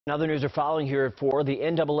Other news are following here at 4. The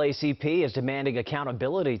NAACP is demanding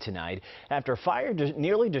accountability tonight after fire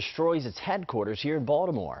nearly destroys its headquarters here in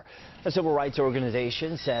Baltimore. A civil rights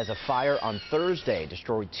organization says a fire on Thursday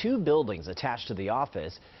destroyed 2 buildings attached to the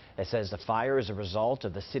office. It says the fire is a result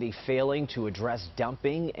of the city failing to address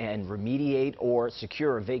dumping and remediate or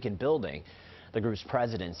secure a vacant building. The group's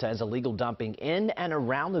president says illegal dumping in and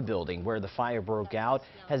around the building where the fire broke out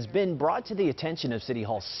has been brought to the attention of City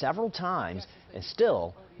Hall several times, and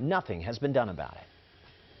still nothing has been done about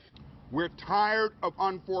it. We're tired of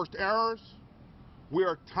unforced errors.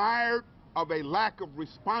 We're tired of a lack of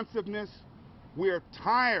responsiveness. We're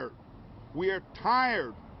tired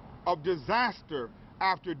of disaster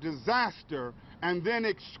after disaster and then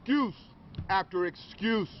excuse after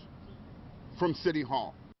excuse from City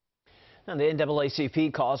Hall. Now, the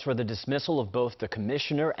NAACP calls for the dismissal of both the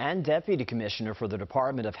commissioner and deputy commissioner for the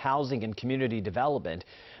Department of Housing and Community Development.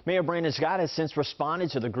 Mayor Brandon Scott has since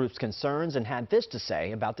responded to the group's concerns and had this to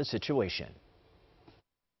say about the situation.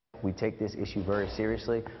 We take this issue very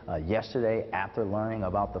seriously. Yesterday, after learning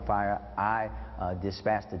about the fire, I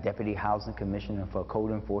dispatched the Deputy Housing Commissioner for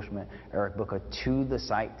Code Enforcement, Eric Booker, to the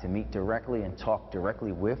site to meet directly and talk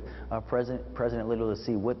directly with President Little to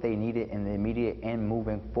see what they needed in the immediate and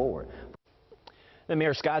moving forward. The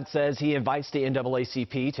Mayor Scott says he invites the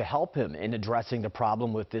NAACP to help him in addressing the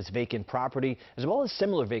problem with this vacant property, as well as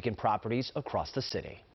similar vacant properties across the city.